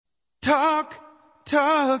Talk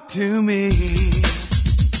to me.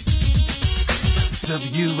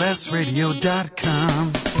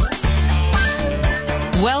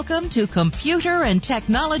 WSRadio.com. Welcome to Computer and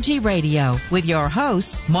Technology Radio with your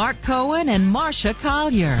hosts, Mark Cohen and Marcia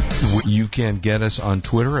Collier. You can get us on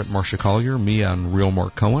Twitter at Marcia Collier, me on Real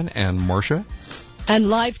Mark Cohen, and Marcia. And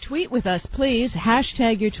live tweet with us, please.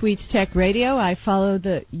 Hashtag your tweets Tech Radio. I follow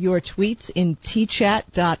your tweets in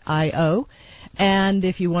tchat.io. And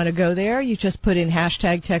if you want to go there, you just put in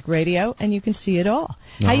hashtag Tech Radio, and you can see it all.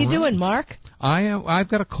 How you doing, Mark? I've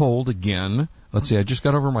got a cold again. Let's see, I just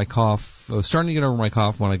got over my cough. I was starting to get over my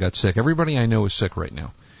cough when I got sick. Everybody I know is sick right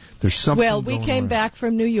now. There's something Well, we came back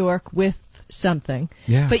from New York with something.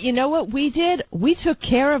 Yeah. But you know what we did? We took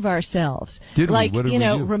care of ourselves. Did we? Like, What did we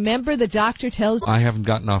do? remember the doctor tells... I haven't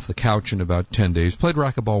gotten off the couch in about 10 days. Played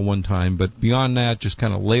racquetball one time, but beyond that, just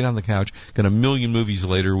kind of laid on the couch. Got a million movies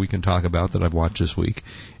later we can talk about that I've watched this week.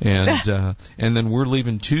 And and then we're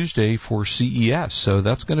leaving Tuesday for CES, so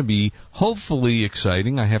that's going to be hopefully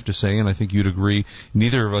exciting, I have to say, and I think you'd agree.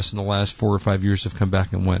 Neither of us in the last 4 or 5 years have come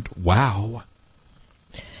back and went, wow.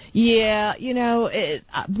 Yeah,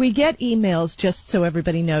 we get emails, just so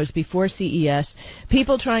everybody knows, before CES,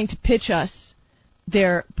 people trying to pitch us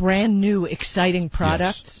their brand new, exciting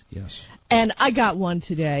products. Yes. And I got one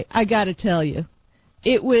today. I got to tell you.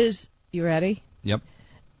 It was, you ready? Yep.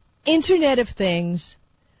 Internet of Things,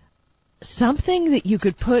 something that you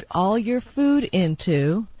could put all your food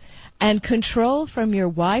into and control from your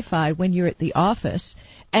Wi-Fi when you're at the office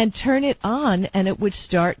and turn it on, and it would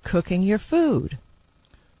start cooking your food.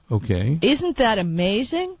 Okay. Isn't that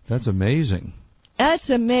amazing? That's amazing. That's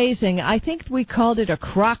amazing. I think we called it a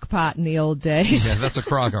crock pot in the old days. Yeah, that's a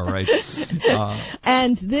crock, all right.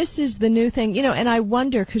 And this is the new thing. And I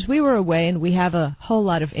wonder, because we were away and we have a whole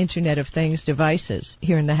lot of Internet of Things devices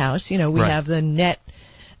here in the house. We have the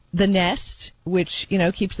Nest, which,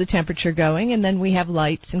 keeps the temperature going, and then we have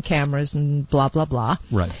lights and cameras and blah, blah, blah.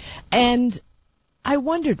 Right. And I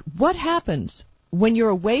wondered, what happens when you're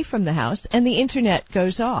away from the house and the Internet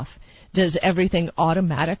goes off? Does everything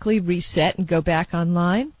automatically reset and go back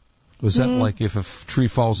online? Was that like if a tree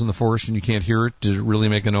falls in the forest and you can't hear it, did it really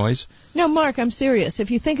make a noise? No, Mark, I'm serious.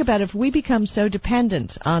 If you think about it, if we become so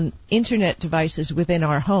dependent on Internet devices within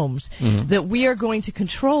our homes that we are going to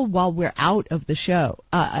control while we're out of the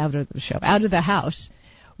house,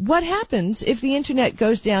 what happens if the Internet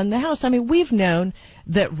goes down the house? I mean, we've known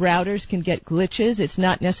that routers can get glitches. It's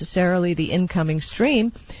not necessarily the incoming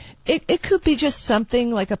stream. It could be just something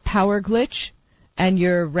like a power glitch, and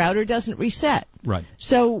your router doesn't reset. Right.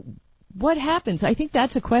 So what happens? I think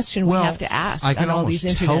that's a question we have to ask I can on all these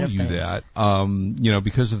Internet tell you things. that,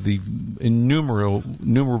 because of the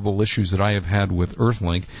innumerable issues that I have had with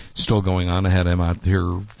Earthlink still going on. I had them out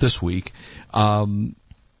here this week.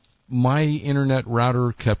 My internet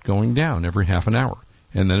router kept going down every half an hour,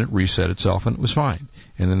 and then it reset itself, and it was fine.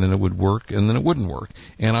 And then it would work, and then it wouldn't work.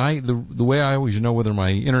 And the way I always know whether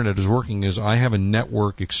my internet is working is I have a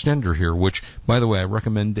network extender here, which, by the way, I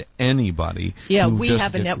recommend to anybody. Yeah, we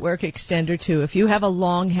have a network extender, too. If you have a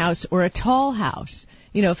long house or a tall house,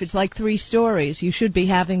 if it's like 3 stories, you should be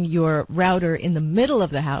having your router in the middle of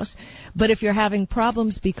the house. But if you're having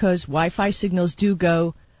problems because Wi-Fi signals do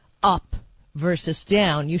go up versus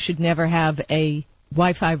down, you should never have a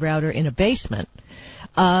Wi-Fi router in a basement.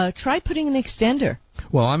 Try putting an extender.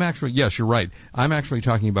 Well, yes, you're right. I'm actually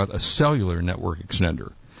talking about a cellular network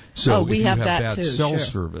extender. So we if you have have that bad too, cell sure.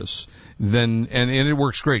 service, then and it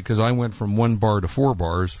works great because I went from 1 bar to 4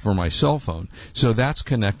 bars for my cell phone. So that's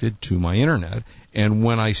connected to my internet, and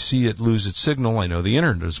when I see it lose its signal, I know the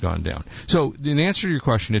internet has gone down. So in answer to your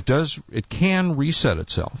question, it can reset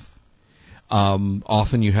itself.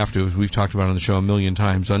 Often you have to, as we've talked about on the show a million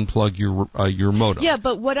times, unplug your modem. Yeah,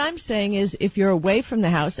 but what I'm saying is if you're away from the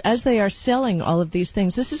house, as they are selling all of these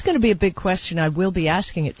things, this is going to be a big question I will be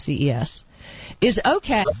asking at CES, is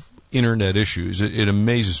okay. Internet issues. It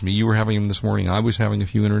amazes me. You were having them this morning. I was having a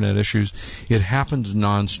few internet issues. It happens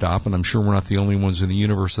nonstop, and I'm sure we're not the only ones in the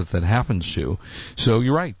universe that happens to. So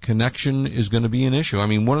you're right. Connection is going to be an issue. I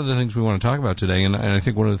mean, one of the things we want to talk about today, and I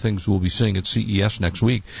think one of the things we'll be seeing at CES next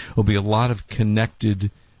week, will be a lot of connected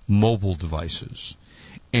mobile devices.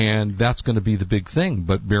 And that's going to be the big thing.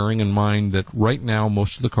 But bearing in mind that right now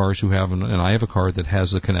most of the cars who have, and I have a car that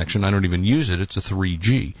has the connection, I don't even use it, it's a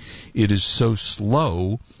 3G. It is so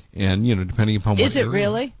slow, and, depending upon what Is it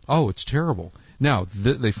really? Oh, it's terrible. Now,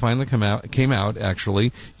 they finally came out,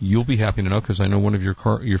 actually. You'll be happy to know, because I know one of your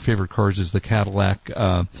favorite cars is the Cadillac.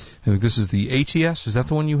 I think this is the ATS. Is that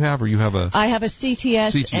the one you have, or you have a... I have a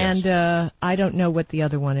CTS. And I don't know what the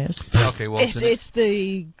other one is. Okay, well, it's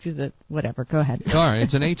the whatever. Go ahead. All right,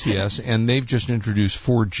 it's an ATS, and they've just introduced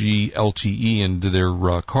 4G LTE into their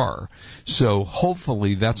car. So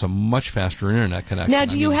hopefully that's a much faster internet connection. Now,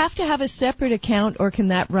 do you have to have a separate account, or can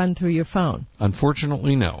that run through your phone?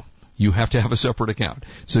 Unfortunately, no. You have to have a separate account.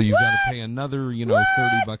 So you've got to pay another,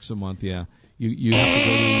 $30 a month. Yeah, you have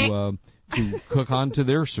to go to hook onto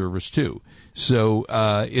their service too. So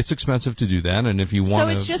it's expensive to do that, and if you want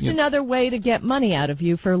to... So it's just another way to get money out of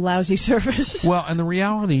you for lousy service. Well, and the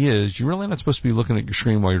reality is, you're really not supposed to be looking at your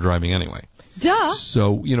screen while you're driving anyway. Duh.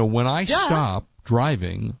 So, when I stop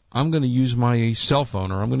driving, I'm going to use my cell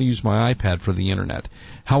phone, or I'm going to use my iPad for the internet.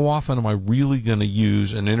 How often am I really going to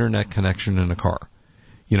use an internet connection in a car?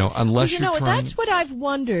 Unless you're trying... That's what I've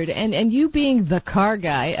wondered, and you being the car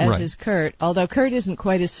guy, as is Kurt, although Kurt isn't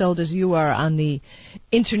quite as sold as you are on the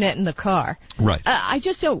internet in the car. Right. I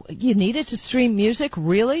just don't... You need it to stream music?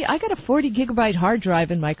 Really? I got a 40-gigabyte hard drive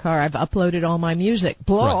in my car. I've uploaded all my music.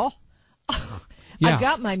 Blah. Right. Yeah. I've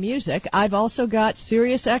got my music. I've also got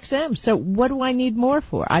Sirius XM. So what do I need more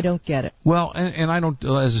for? I don't get it. Well, and I don't...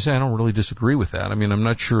 As I say, I don't really disagree with that. I mean, I'm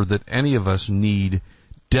not sure that any of us need...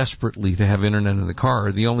 desperately to have internet in the car.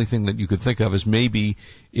 The only thing that you could think of is maybe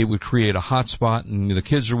it would create a hotspot, and the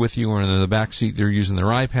kids are with you, or in the back seat they're using their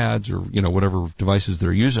iPads, or whatever devices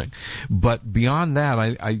they're using. But beyond that,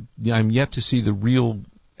 I'm yet to see the real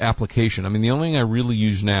application. I mean, the only thing I really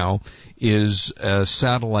use now is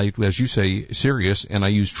satellite, as you say, Sirius, and I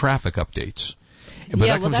use traffic updates. But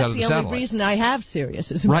that comes out of the satellite. That's the only reason I have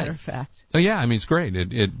Sirius, as a matter of fact. Oh yeah, I mean, it's great.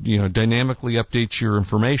 It dynamically updates your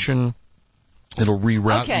information. It'll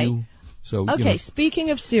reroute you. So, speaking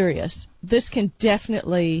of Sirius, this can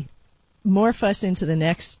definitely morph us into the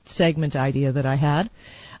next segment idea that I had.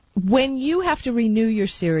 When you have to renew your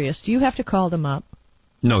Sirius, do you have to call them up?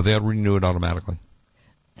 No, they'll renew it automatically.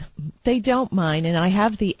 They don't mind, and I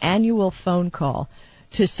have the annual phone call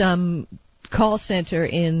to some call center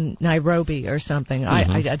in Nairobi or something.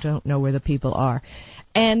 Mm-hmm. I don't know where the people are.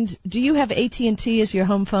 And do you have AT&T as your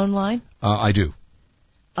home phone line? I do.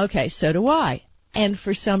 Okay, so do I. And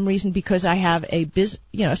for some reason, because I have a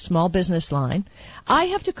small business line, I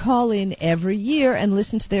have to call in every year and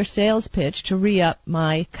listen to their sales pitch to re-up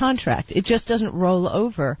my contract. It just doesn't roll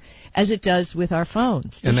over as it does with our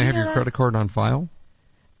phones. And they have your credit card on file?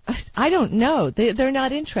 I don't know. They're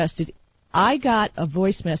not interested. I got a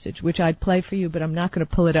voice message, which I'd play for you, but I'm not going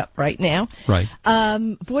to pull it up right now. Right.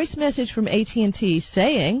 Voice message from AT&T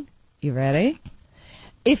saying, you ready?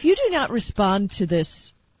 If you do not respond to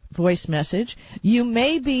this voice message, you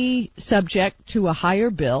may be subject to a higher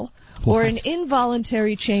bill or an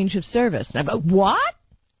involuntary change of service. And I go, what?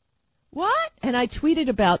 And I tweeted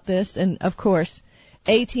about this, and of course,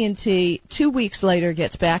 AT&T 2 weeks later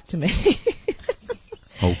gets back to me.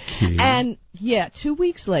 Okay. And 2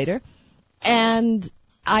 weeks later, and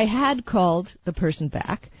I had called the person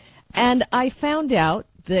back, and I found out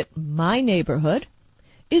that my neighborhood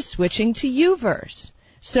is switching to UVerse.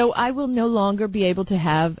 So I will no longer be able to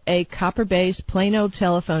have a copper-based, plain old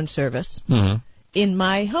telephone service in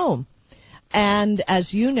my home. And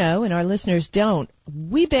as you know, and our listeners don't,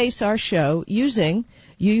 we base our show using,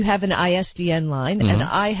 you have an ISDN line, and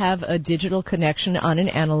I have a digital connection on an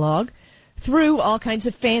analog through all kinds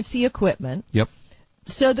of fancy equipment. Yep.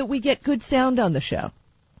 So that we get good sound on the show.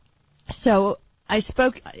 So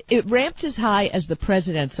it ramped as high as the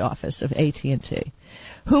president's office of AT&T,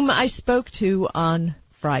 whom I spoke to on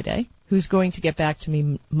Friday, who's going to get back to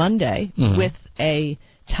me Monday with a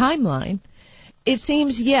timeline. It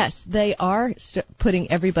seems, yes, they are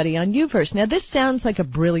putting everybody on UVerse. Now, this sounds like a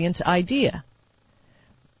brilliant idea.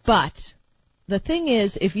 But the thing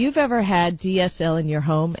is, if you've ever had DSL in your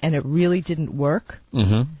home and it really didn't work,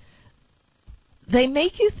 they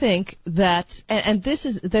make you think that, and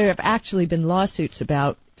there have actually been lawsuits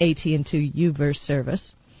about AT&T UVerse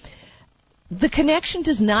service, the connection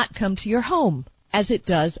does not come to your home as it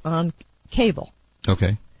does on cable.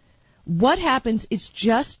 Okay. What happens is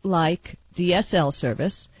just like DSL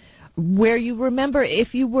service, where you remember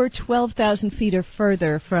if you were 12,000 feet or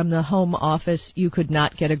further from the home office, you could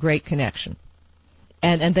not get a great connection.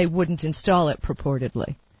 And they wouldn't install it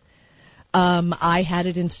purportedly. I had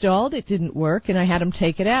it installed, it didn't work, and I had them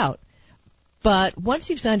take it out. But once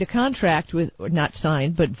you've signed a contract with, or not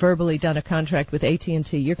signed, but verbally done a contract with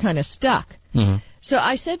AT&T, you're kind of stuck. So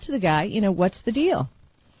I said to the guy, what's the deal?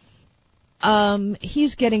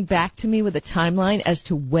 He's getting back to me with a timeline as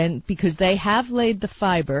to when, because they have laid the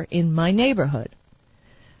fiber in my neighborhood.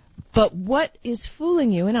 But what is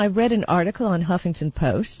fooling you, and I read an article on Huffington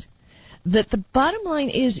Post, that the bottom line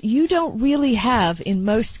is you don't really have, in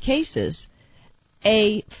most cases,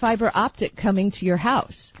 a fiber optic coming to your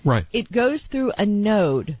house. Right. It goes through a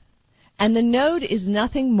node, and the node is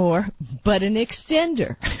nothing more but an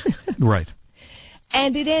extender. Right.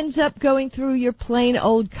 And it ends up going through your plain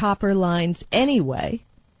old copper lines anyway,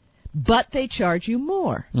 but they charge you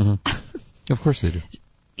more. Mm-hmm. Of course they do.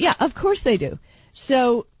 Yeah, of course they do.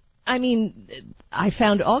 So, I mean, I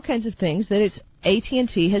found all kinds of things that it's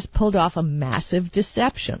AT&T has pulled off a massive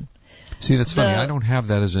deception. See, that's funny. I don't have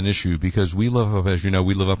that as an issue because we live up, as you know,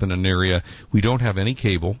 we live up in an area, we don't have any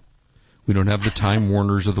cable. We don't have the Time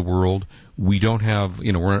Warners of the world. We don't have,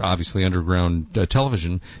 we're obviously underground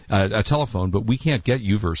telephone, but we can't get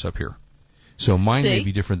UVerse up here. So mine may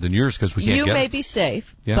be different than yours because we can't get it. You may be safe,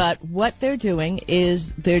 but what they're doing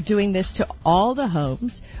is they're doing this to all the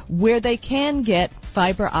homes where they can get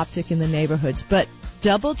fiber optic in the neighborhoods. But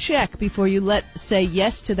double check before you say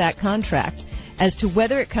yes to that contract as to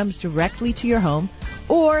whether it comes directly to your home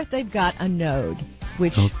or they've got a node,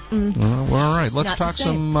 which... well, all right. Let's talk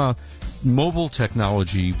some mobile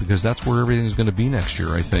technology because that's where everything's going to be next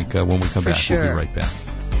year, I think, when we come back. Sure. We'll be right back.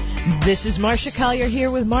 This is Marcia Collier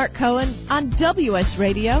here with Mark Cohen on WS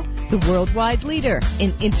Radio, the worldwide leader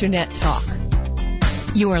in Internet talk.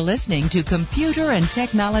 You are listening to Computer and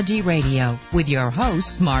Technology Radio with your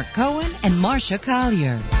hosts Mark Cohen and Marcia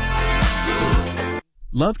Collier.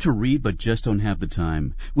 Love to read but just don't have the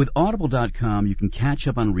time? With Audible.com, you can catch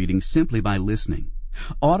up on reading simply by listening.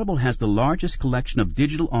 Audible has the largest collection of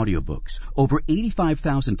digital audiobooks, over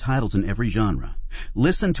 85,000 titles in every genre.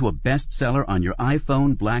 Listen to a bestseller on your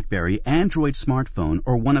iPhone, BlackBerry, Android smartphone,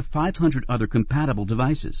 or one of 500 other compatible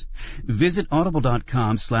devices. Visit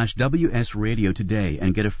audible.com/WS Radio today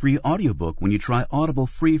and get a free audiobook when you try Audible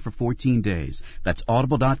free for 14 days. That's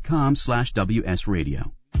audible.com/WS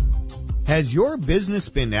Radio. Has your business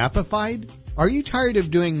been appified? Are you tired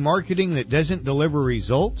of doing marketing that doesn't deliver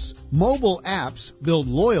results? Mobile apps build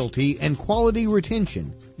loyalty and quality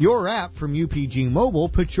retention. Your app from UPG Mobile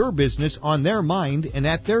puts your business on their mind and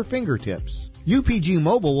at their fingertips. UPG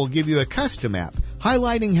Mobile will give you a custom app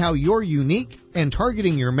highlighting how you're unique and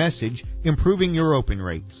targeting your message, improving your open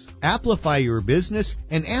rates. Amplify your business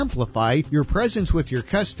and amplify your presence with your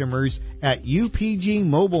customers at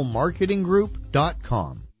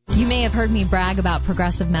upgmobilemarketinggroup.com. You may have heard me brag about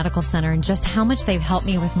Progressive Medical Center and just how much they've helped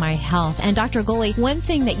me with my health. And Dr. Goley, one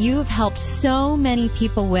thing that you have helped so many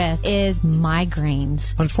people with is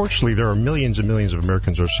migraines. Unfortunately, there are millions and millions of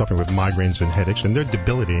Americans who are suffering with migraines and headaches, and they're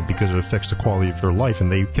debilitating because it affects the quality of their life,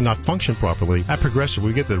 and they cannot function properly. At Progressive,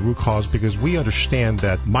 we get the root cause because we understand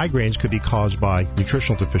that migraines could be caused by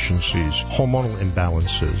nutritional deficiencies, hormonal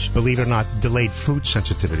imbalances, believe it or not, delayed food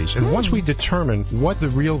sensitivities. And once we determine what the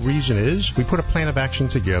real reason is, we put a plan of action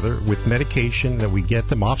together with medication that we get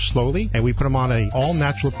them off slowly, and we put them on an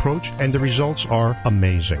all-natural approach, and the results are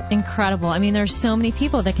amazing. Incredible. I mean, there's so many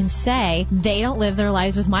people that can say they don't live their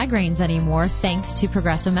lives with migraines anymore thanks to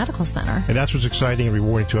Progressive Medical Center. And that's what's exciting and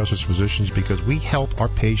rewarding to us as physicians because we help our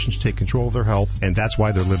patients take control of their health, and that's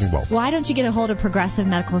why they're living well. Why don't you get a hold of Progressive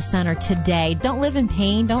Medical Center today? Don't live in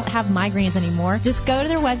pain. Don't have migraines anymore. Just go to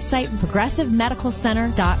their website,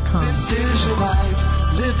 progressivemedicalcenter.com. This is your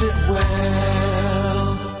life. Live it well.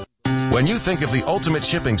 When you think of the ultimate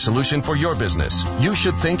shipping solution for your business, you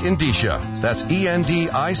should think Indicia. That's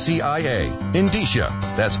E-N-D-I-C-I-A. Indicia.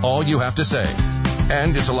 That's all you have to say.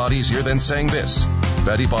 And it's a lot easier than saying this.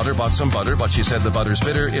 Betty Butter bought some butter, but she said the butter's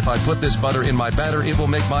bitter. If I put this butter in my batter, it will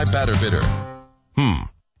make my batter bitter.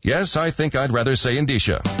 Yes, I think I'd rather say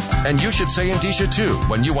Indicia. And you should say Indicia too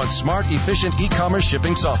when you want smart, efficient e-commerce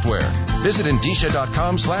shipping software. Visit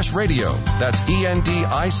Indicia.com/radio. That's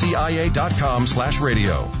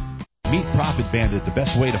ENDICIA.com/radio. Meet Profit Bandit, the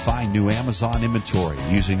best way to find new Amazon inventory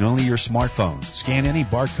using only your smartphone. Scan any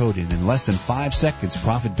barcode and in less than 5 seconds,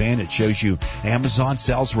 Profit Bandit shows you Amazon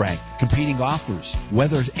sales rank, competing offers,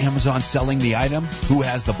 whether Amazon selling the item, who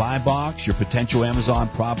has the buy box, your potential Amazon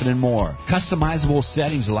profit, and more. Customizable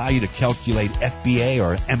settings allow you to calculate FBA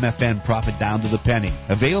or MFN profit down to the penny.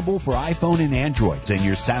 Available for iPhone and Android, and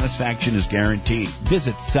your satisfaction is guaranteed.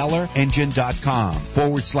 Visit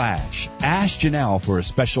sellerengine.com/Ask Janelle for a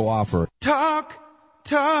special offer. Talk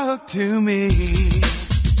to me.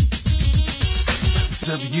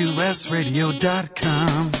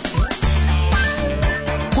 WSRadio.com.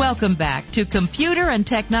 Welcome back to Computer and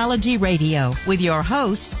Technology Radio with your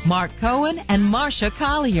hosts, Mark Cohen and Marcia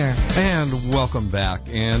Collier. And welcome back.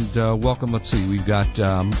 And welcome, let's see, we've got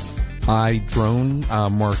on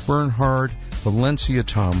iDrone, Mark Bernhard, Valencia,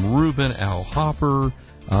 Tom Rubin, Al Hopper.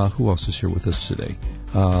 Who else is here with us today?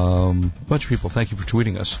 Bunch of people. Thank you for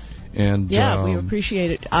tweeting us. And we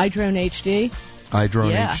appreciate it. iDrone HD.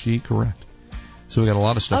 iDrone HD, correct. So we got a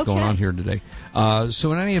lot of stuff going on here today.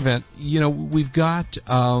 So in any event, we've got.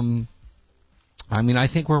 I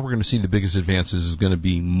think where we're going to see the biggest advances is going to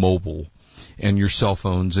be mobile and your cell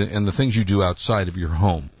phones and the things you do outside of your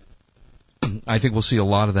home. I think we'll see a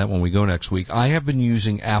lot of that when we go next week. I have been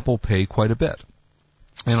using Apple Pay quite a bit,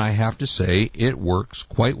 and I have to say it works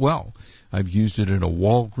quite well. I've used it in a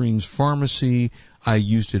Walgreens pharmacy. I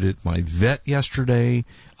used it at my vet yesterday,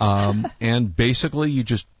 and basically you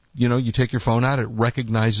just you take your phone out, it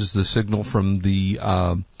recognizes the signal from the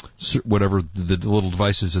whatever the little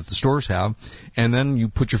devices that the stores have, and then you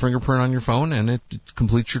put your fingerprint on your phone, and it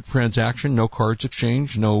completes your transaction. No cards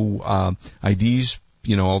exchanged, no IDs.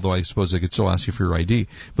 Although I suppose they could still ask you for your ID,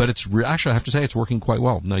 but it's actually I have to say it's working quite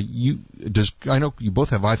well. Now, I know you both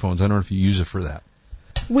have iPhones. I don't know if you use it for that.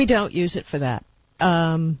 We don't use it for that,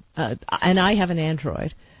 and I have an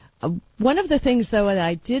Android. One of the things, though, that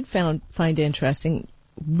I did find interesting.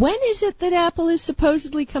 When is it that Apple is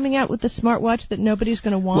supposedly coming out with the smartwatch that nobody's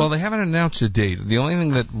going to want? Well, they haven't announced a date. The only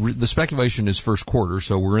thing that the speculation is first quarter,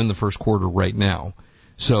 so we're in the first quarter right now.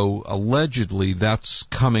 So allegedly that's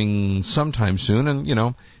coming sometime soon, and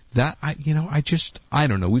I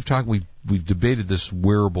don't know. We've debated this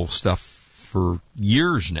wearable stuff for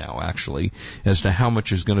years now, actually, as to how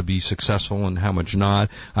much is going to be successful and how much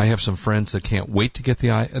not. I have some friends that can't wait to get the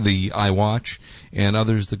iWatch, and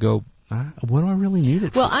others that go, what do I really need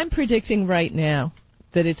it for? Well, I'm predicting right now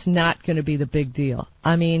that it's not going to be the big deal.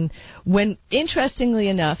 Interestingly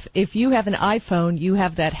enough, if you have an iPhone, you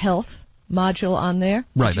have that health module on there.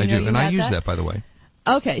 Right, I do, and I use that, by the way.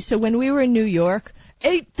 Okay, so when we were in New York,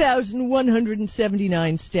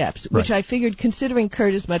 8,179 steps, which I figured, considering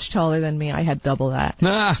Kurt is much taller than me, I had double that.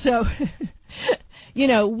 So,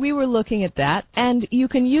 we were looking at that, and you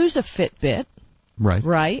can use a Fitbit.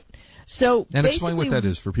 Right? So and explain what that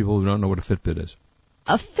is for people who don't know what a Fitbit is.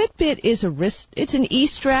 A Fitbit is it's an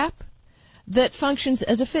e-strap that functions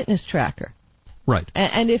as a fitness tracker. Right.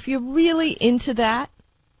 And if you're really into that,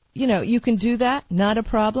 you can do that, not a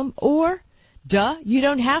problem. Or, you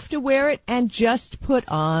don't have to wear it and just put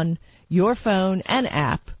on your phone an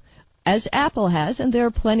app, as Apple has, and there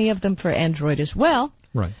are plenty of them for Android as well,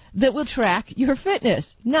 that will track your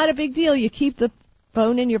fitness. Not a big deal. You keep the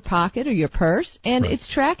phone in your pocket or your purse, and it's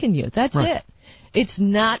tracking you. That's it. It's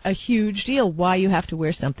not a huge deal why you have to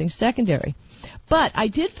wear something secondary. But I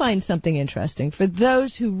did find something interesting for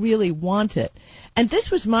those who really want it. And this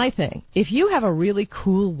was my thing. If you have a really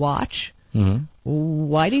cool watch,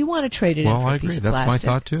 why do you want to trade it in for a piece of plastic? That's my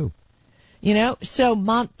thought, too. So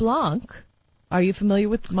Mont Blanc, are you familiar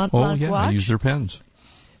with Mont Blanc watch? I use their pens.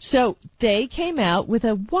 So they came out with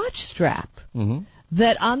a watch strap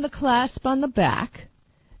that on the clasp on the back,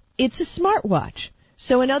 it's a smartwatch.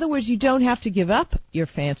 So in other words, you don't have to give up your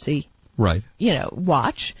fancy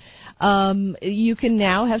watch. You can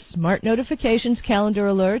now have smart notifications, calendar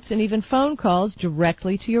alerts, and even phone calls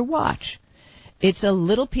directly to your watch. It's a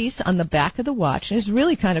little piece on the back of the watch, and it's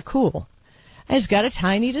really kind of cool. And it's got a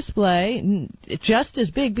tiny display, just as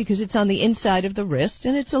big because it's on the inside of the wrist,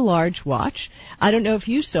 and it's a large watch. I don't know if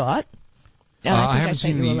you saw it. I haven't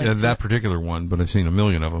seen that particular one, but I've seen a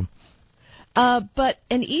million of them. But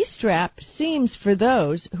an e-strap seems, for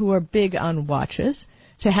those who are big on watches,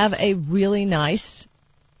 to have a really nice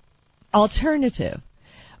alternative.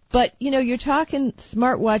 But, you're talking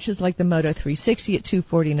smartwatches like the Moto 360 at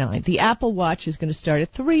 $249. The Apple Watch is going to start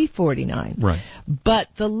at $349. Right. But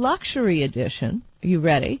the luxury edition, are you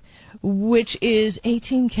ready, which is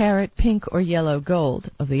 18-karat pink or yellow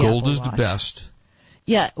gold of the Apple Watch. Gold is the best.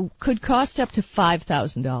 Yeah, could cost up to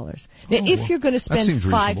 $5,000. Now, if you're going to spend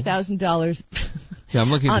 $5,000 yeah, I'm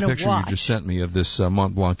looking at the picture watch, you just sent me of this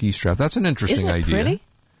Mont Blanc e-strap. That's an interesting idea. Isn't it pretty?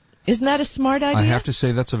 Isn't that a smart idea? I have to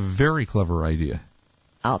say that's a very clever idea.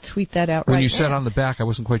 I'll tweet that out right now. When you said on the back, I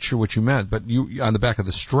wasn't quite sure what you meant, but on the back of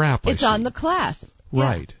the strap, it's on the clasp.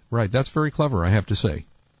 Right, right. That's very clever, I have to say.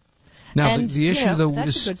 Now, and, the issue, though,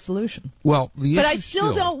 that's is... a good solution. Well, the issue But I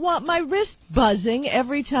still don't want my wrist buzzing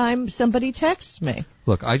every time somebody texts me.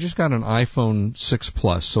 Look, I just got an iPhone 6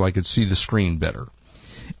 Plus so I could see the screen better.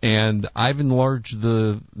 And I've enlarged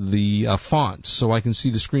the fonts so I can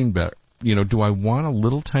see the screen better. Do I want a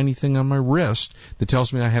little tiny thing on my wrist that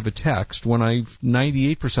tells me I have a text when I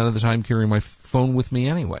 98% of the time carry my phone with me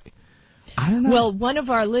anyway? I don't know. Well, one of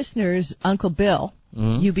our listeners, Uncle Bill,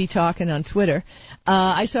 you be talking on Twitter,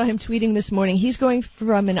 I saw him tweeting this morning. He's going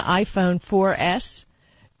from an iPhone 4S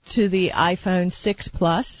to the iPhone 6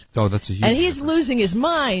 Plus. Oh, that's a huge And he's difference. losing his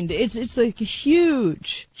mind. It's like a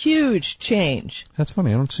huge, huge change. That's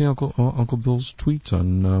funny. I don't see Uncle Bill's tweets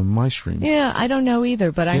on my stream. Yeah, I don't know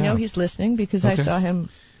either, but I Yeah. know he's listening because I Okay. saw him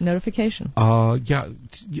notification. Yeah,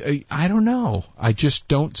 I don't know. I just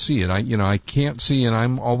don't see it. I can't see, and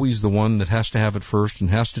I'm always the one that has to have it first and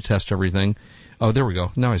has to test everything. Oh, there we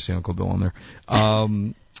go. Now I see Uncle Bill on there.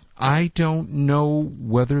 I don't know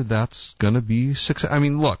whether that's going to be success. I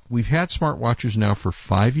mean, look, we've had smartwatches now for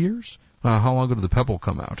 5 years. How long ago did the Pebble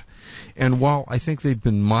come out? And while I think they've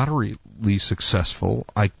been moderately successful,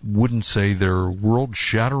 I wouldn't say they're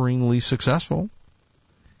world-shatteringly successful.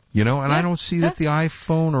 And I don't see that the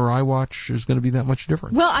iPhone or iWatch is going to be that much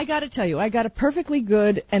different. Well, I got to tell you, I got a perfectly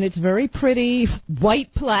good, and it's very pretty,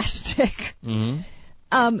 white plastic. Mm-hmm.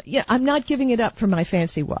 I'm not giving it up for my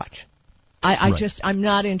fancy watch. I'm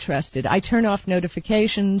not interested. I turn off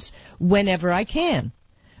notifications whenever I can.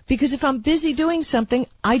 Because if I'm busy doing something,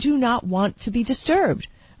 I do not want to be disturbed.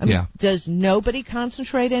 Does nobody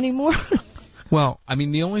concentrate anymore? Well, I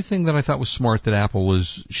mean, the only thing that I thought was smart that Apple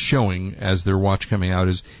is showing as their watch coming out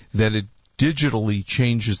is that it digitally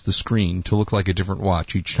changes the screen to look like a different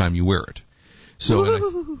watch each time you wear it.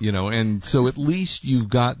 So, and so at least you've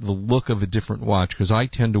got the look of a different watch, because I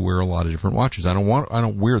tend to wear a lot of different watches. I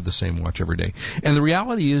don't wear the same watch every day. And the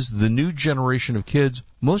reality is the new generation of kids,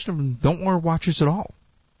 most of them don't wear watches at all.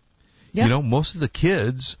 Yeah. Most of the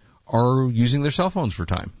kids are using their cell phones for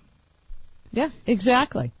time. Yeah,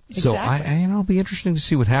 exactly. So it'll be interesting to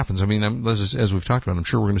see what happens. I mean, as we've talked about, I'm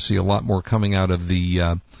sure we're going to see a lot more coming out of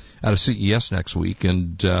CES next week,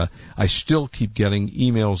 and I still keep getting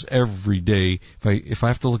emails every day. If I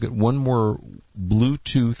have to look at one more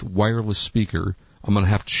Bluetooth wireless speaker, I'm going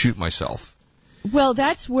to have to shoot myself. Well,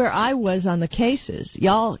 that's where I was on the cases.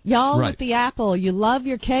 Y'all Right. with the Apple, you love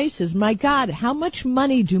your cases. My God, how much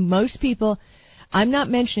money do most people, I'm not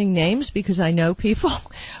mentioning names because I know people,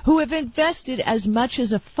 who have invested as much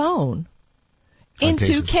as a phone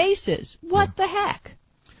into cases. What the heck?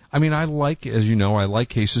 I mean, I like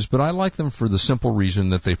cases, but I like them for the simple reason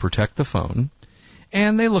that they protect the phone.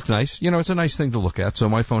 And they look nice. It's a nice thing to look at. So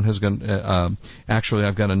my phone has gone, actually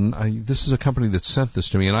I've got this is a company that sent this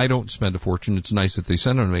to me, and I don't spend a fortune. It's nice that they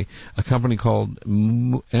sent it to me. A company called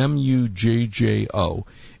MUJJO.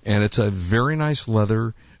 And it's a very nice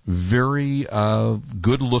leather, very,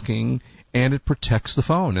 good looking, and it protects the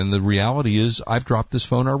phone. And the reality is I've dropped this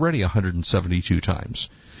phone already 172 times.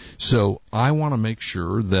 So I want to make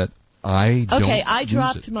sure that I don't I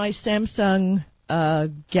dropped use it. my Samsung,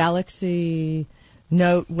 Galaxy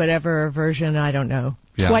Note, whatever version, I don't know,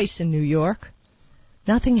 twice in New York.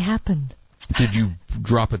 Nothing happened. Did you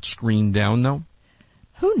drop it screen down, though?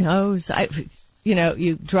 Who knows?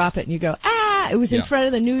 You drop it and you go, it was in front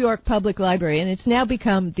of the New York Public Library, and it's now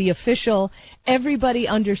become the official, everybody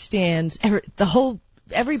understands,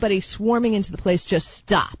 everybody swarming into the place just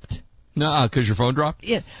stopped. No, because your phone dropped?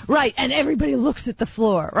 Yeah, right, and everybody looks at the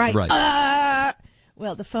floor, right? Right.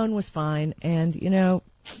 Well, the phone was fine, and,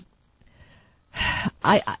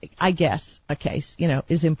 I guess a case,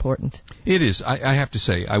 is important. It is. I have to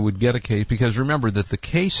say, I would get a case, because remember that the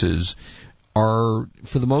cases are,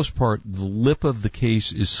 for the most part, the lip of the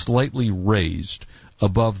case is slightly raised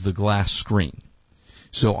above the glass screen.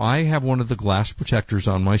 So I have one of the glass protectors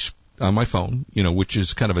on my phone, which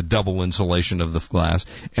is kind of a double insulation of the glass,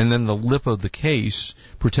 and then the lip of the case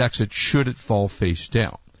protects it should it fall face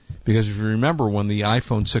down. Because if you remember when the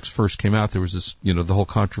iPhone 6 first came out, there was this, the whole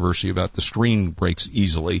controversy about the screen breaks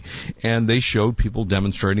easily, and they showed people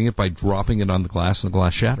demonstrating it by dropping it on the glass, and the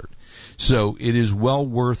glass shattered. So it is well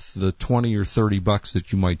worth the $20 or $30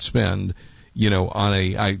 that you might spend,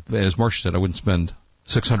 on as Marcia said, I wouldn't spend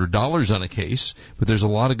 $600 on a case, but there's a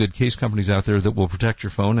lot of good case companies out there that will protect your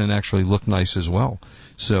phone and actually look nice as well.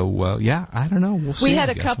 So, I don't know. We'll see. We had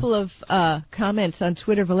a couple of comments on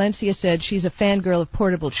Twitter. Valencia said she's a fangirl of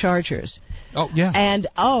portable chargers. Oh, yeah. And,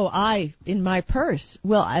 in my purse,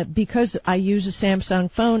 because I use a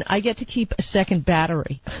Samsung phone, I get to keep a second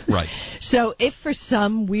battery. Right. So if for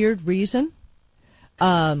some weird reason,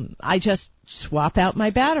 I just swap out my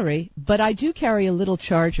battery, but I do carry a little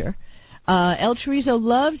charger. El Chorizo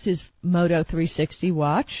loves his Moto 360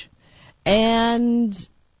 watch, and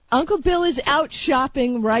Uncle Bill is out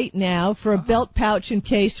shopping right now for a belt pouch and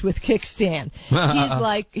case with kickstand.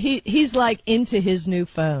 He's like into his new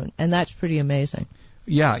phone, and that's pretty amazing.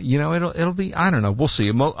 Yeah, it'll be, I don't know, we'll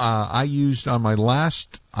see. I used on my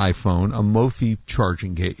last iPhone a Mophie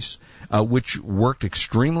charging case, which worked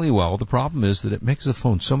extremely well. The problem is that it makes the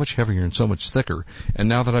phone so much heavier and so much thicker. And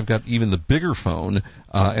now that I've got even the bigger phone,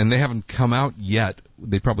 and they haven't come out yet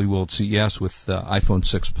they probably will at CES with iPhone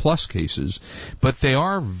 6 Plus cases, but they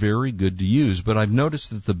are very good to use. But I've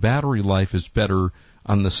noticed that the battery life is better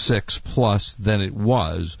on the 6 Plus than it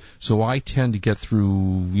was, so I tend to get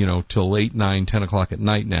through, till 8, 9, 10 o'clock at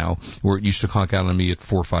night now, where it used to conk out on me at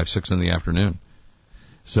 4, 5, 6 in the afternoon.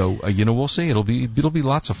 So, we'll see. It'll be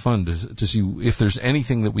lots of fun to see if there's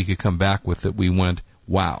anything that we could come back with that we went,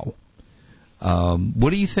 wow. What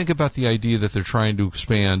do you think about the idea that they're trying to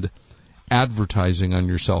expand advertising on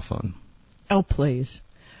your cell phone? Oh, please.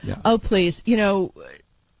 Yeah. Oh, please.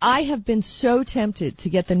 I have been so tempted to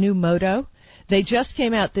get the new Moto. They just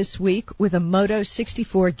came out this week with a Moto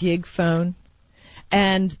 64 gig phone,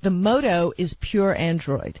 and the Moto is pure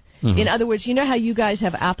Android. Mm-hmm. In other words, you know how you guys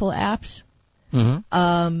have Apple apps?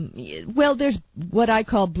 Mm-hmm. Well, there's what I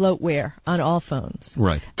call bloatware on all phones.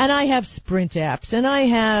 Right. And I have Sprint apps, and I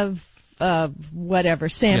have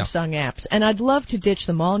Samsung apps, and I'd love to ditch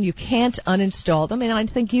them all, and you can't uninstall them, and I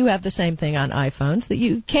think you have the same thing on iPhones, that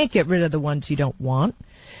you can't get rid of the ones you don't want.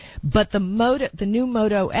 But the new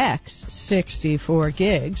Moto X, 64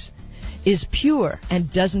 gigs, is pure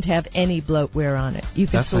and doesn't have any bloatware on it. You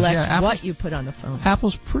can select what you put on the phone.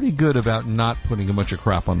 Apple's pretty good about not putting a bunch of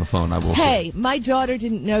crap on the phone, I will say. Hey, my daughter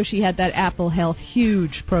didn't know she had that Apple Health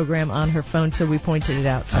Huge program on her phone, so we pointed it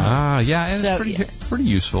out to her. And it's pretty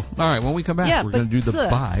useful. All right, when we come back, we're going to do the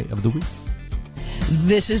buy of the week.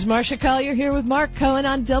 This is Marcia Collier here with Mark Cohen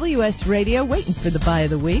on WS Radio, waiting for the buy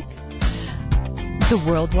of the week. The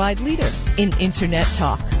worldwide leader in Internet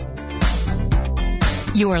talk.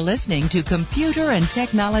 You are listening to Computer and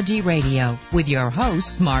Technology Radio with your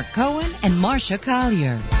hosts, Mark Cohen and Marcia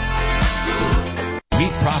Collier.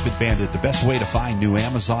 Meet Profit Bandit, the best way to find new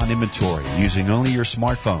Amazon inventory using only your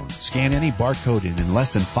smartphone. Scan any barcode and in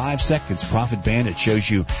less than 5 seconds, Profit Bandit shows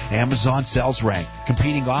you Amazon sales rank,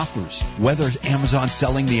 competing offers, whether Amazon's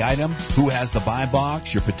selling the item, who has the buy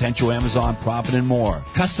box, your potential Amazon profit, and more.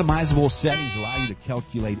 Customizable settings allow you to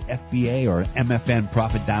calculate FBA or MFN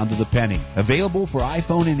profit down to the penny. Available for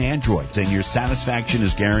iPhone and Android, and your satisfaction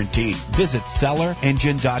is guaranteed. Visit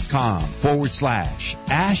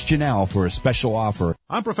sellerengine.com/Ask Janelle for a special offer.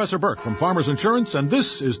 I'm Professor Burke from Farmers Insurance, and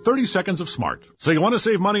this is 30 Seconds of Smart. So you want to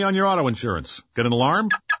save money on your auto insurance. Get an alarm,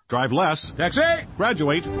 drive less, taxi,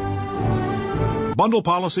 graduate, bundle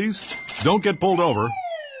policies, don't get pulled over,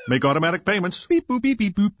 make automatic payments, beep, boop, beep,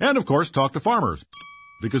 beep, boop, and, of course, talk to farmers.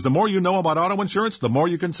 Because the more you know about auto insurance, the more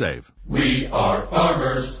you can save. We are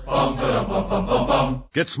farmers. Bum, ba-dum, bum, bum, bum, bum.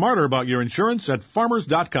 Get smarter about your insurance at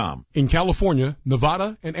farmers.com. In California,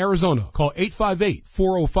 Nevada, and Arizona, call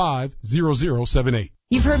 858-405-0078.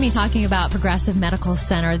 You've heard me talking about Progressive Medical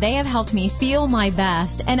Center. They have helped me feel my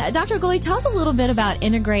best. And Dr. Goley, tell us a little bit about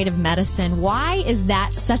integrative medicine. Why is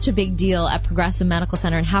that such a big deal at Progressive Medical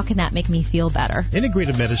Center, and how can that make me feel better?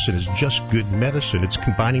 Integrative medicine is just good medicine. It's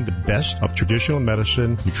combining the best of traditional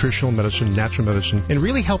medicine, nutritional medicine, natural medicine, and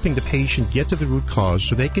really helping the patient get to the root cause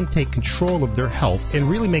so they can take control of their health and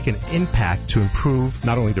really make an impact to improve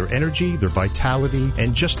not only their energy, their vitality,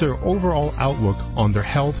 and just their overall outlook on their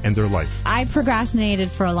health and their life. I procrastinated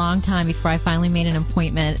for a long time before I finally made an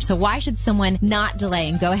appointment. So why should someone not delay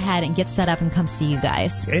and go ahead and get set up and come see you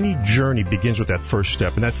guys? Any journey begins with that first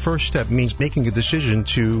step, and that first step means making a decision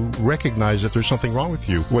to recognize that there's something wrong with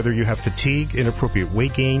you. Whether you have fatigue, inappropriate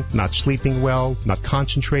weight gain, not sleeping well, not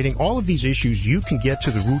concentrating, all of these issues, you can get to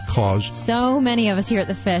the root cause. So many of us here at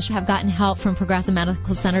The Fish have gotten help from Progressive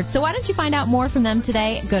Medical Center. So why don't you find out more from them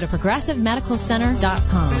today? Go to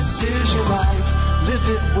ProgressiveMedicalCenter.com. This is your life. Live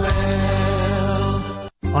it well.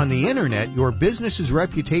 On the Internet, your business's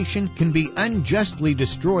reputation can be unjustly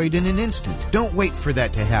destroyed in an instant. Don't wait for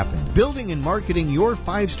that to happen. Building and marketing your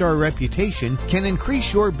 5-star reputation can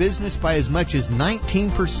increase your business by as much as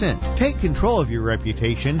 19%. Take control of your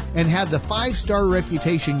reputation and have the 5-star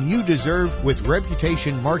reputation you deserve with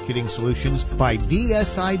Reputation Marketing Solutions by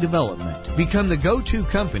DSI Development. Become the go-to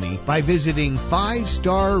company by visiting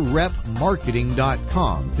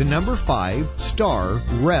 5starrepmarketing.com. The number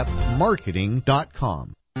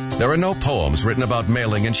 5starrepmarketing.com. There are no poems written about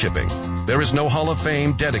mailing and shipping. There is no Hall of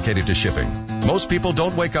Fame dedicated to shipping. Most people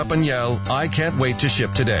don't wake up and yell, "I can't wait to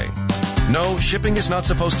ship today." No, shipping is not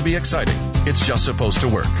supposed to be exciting. It's just supposed to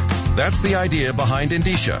work. That's the idea behind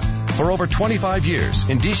Indicia. For over 25 years,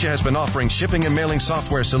 Indicia has been offering shipping and mailing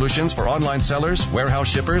software solutions for online sellers, warehouse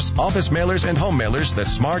shippers, office mailers, and home mailers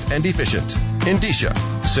that's smart and efficient. Indicia.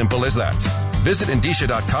 Simple as that. Visit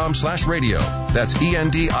Indicia.com/radio. That's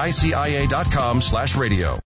ENDICIA.com/radio.